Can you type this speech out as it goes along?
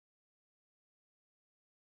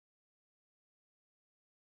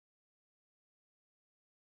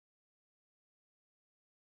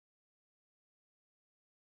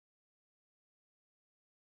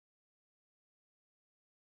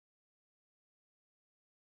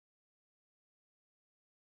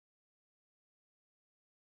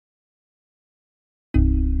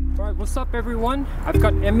Alright, what's up everyone? I've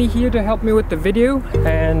got Emmy here to help me with the video,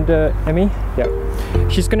 and Emmy, yeah,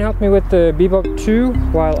 she's gonna help me with the Bebop 2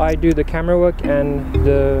 while I do the camera work and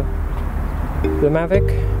the Mavic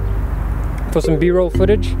for some B-roll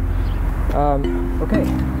footage. Okay.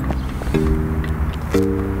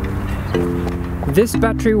 This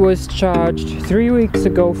battery was charged 3 weeks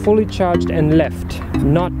ago, fully charged and left,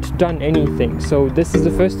 not done anything. So this is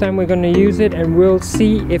the first time we're gonna use it, and we'll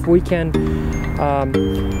see if we can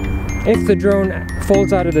if the drone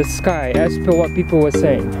falls out of the sky, as per what people were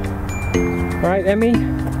saying. Alright, Emmy?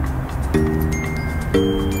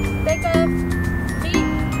 Take off. 3,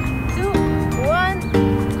 2, 1.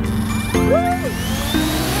 Woo!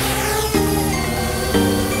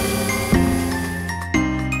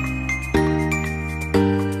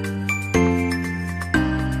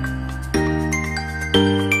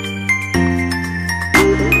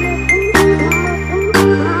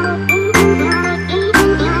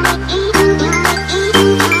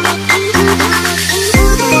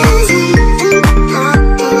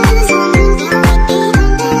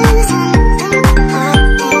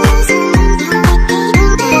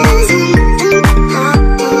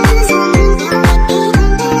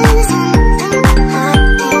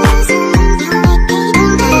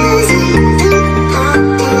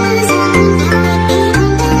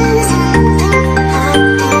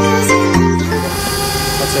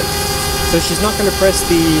 So she's not going to press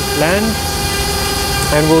the land,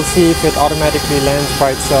 and we'll see if it automatically lands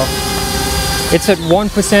by itself. It's at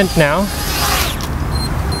 1% now,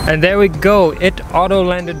 and there we go, it auto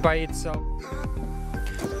landed by itself.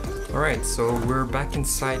 Alright, so we're back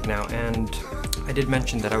inside now, and I did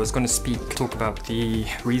mention that I was going to talk about the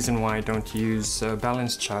reason why I don't use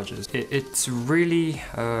balance chargers. It's really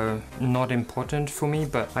not important for me,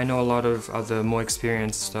 but I know a lot of other more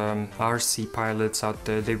experienced RC pilots out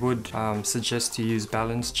there, they would suggest to use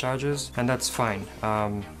balance chargers, and that's fine.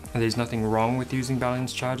 There's nothing wrong with using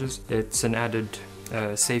balance chargers. It's an added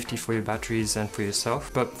safety for your batteries and for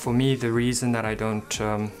yourself. But for me, the reason that I don't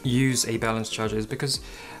use a balance charger is because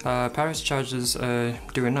Paris chargers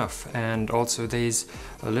do enough, and also there's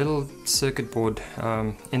a little circuit board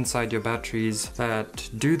inside your batteries that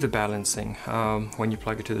do the balancing when you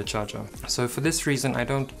plug it to the charger. So for this reason, I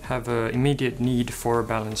don't have an immediate need for a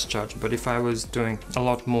balance charger, but if I was doing a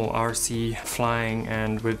lot more RC flying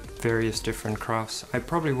and with various different crafts, I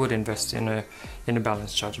probably would invest in a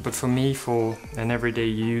balance charger. But for me, for an everyday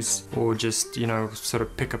use or just, you know, sort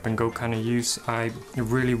of pick up and go kind of use, I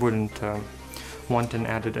really wouldn't want an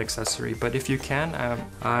added accessory. But if you can,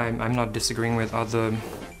 I'm not disagreeing with other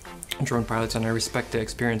drone pilots, and I respect their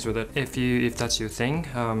experience with it. If that's your thing,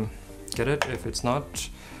 get it. If it's not,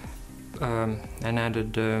 an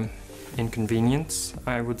added inconvenience,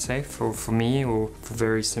 I would say, for me, or for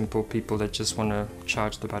very simple people that just want to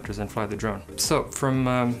charge the batteries and fly the drone. So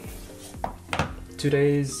from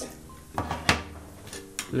today's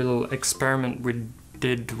little experiment we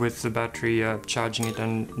did with the battery, charging it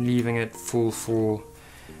and leaving it full for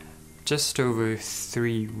just over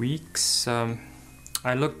 3 weeks.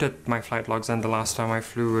 I looked at my flight logs, and the last time I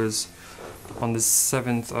flew was on the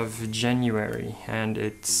 7th of January, and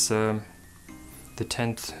it's the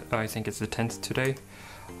 10th, I think it's the 10th today,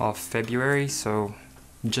 of February, so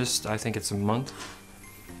just, I think it's a month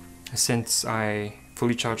since I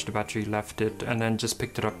fully charged the battery, left it, and then just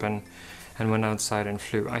picked it up and went outside and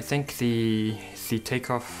flew. I think the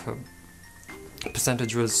takeoff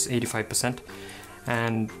percentage was 85%,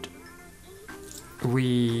 and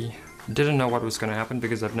we didn't know what was going to happen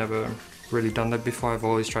because I've never really done that before. I've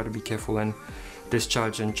always tried to be careful and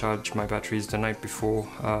discharge and charge my batteries the night before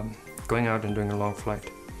going out and doing a long flight.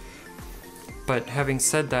 But having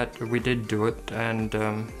said that, we did do it, and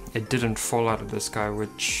it didn't fall out of the sky,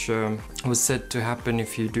 which was said to happen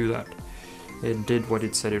if you do that. It did what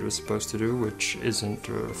it said it was supposed to do, which isn't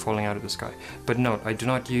falling out of the sky. But note, I do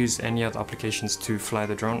not use any other applications to fly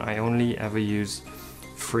the drone. I only ever use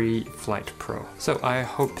Free Flight Pro. So I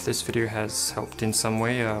hope this video has helped in some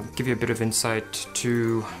way, give you a bit of insight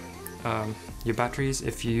to your batteries.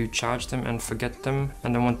 If you charge them and forget them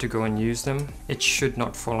and don't want to go and use them, it should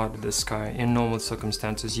not fall out of the sky in normal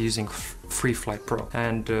circumstances using Free Flight Pro.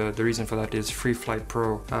 And the reason for that is Free Flight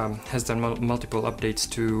Pro has done multiple updates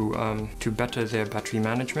to better their battery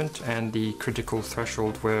management and the critical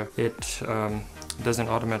threshold where it does an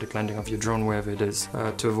automatic landing of your drone wherever it is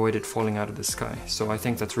to avoid it falling out of the sky. So I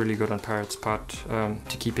think that's really good on Parrot's part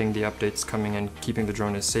to keeping the updates coming and keeping the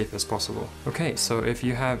drone as safe as possible. Okay, so if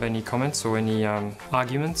you have any comments or any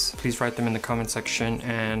arguments, please write them in the comment section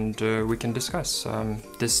and we can discuss.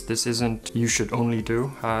 This isn't you should only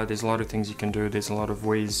do. There's a lot of things you can do. There's a lot of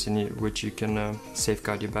ways in which you can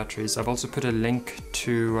safeguard your batteries. I've also put a link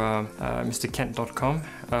to mrkent.com.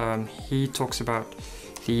 He talks about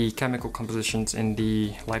the chemical compositions in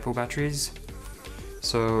the LiPo batteries.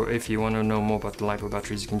 So if you want to know more about the LiPo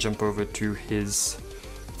batteries, you can jump over to his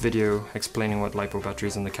video explaining what LiPo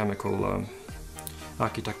batteries and the chemical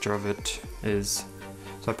architecture of it is.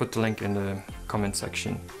 So I put the link in the comment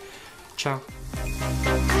section. Ciao!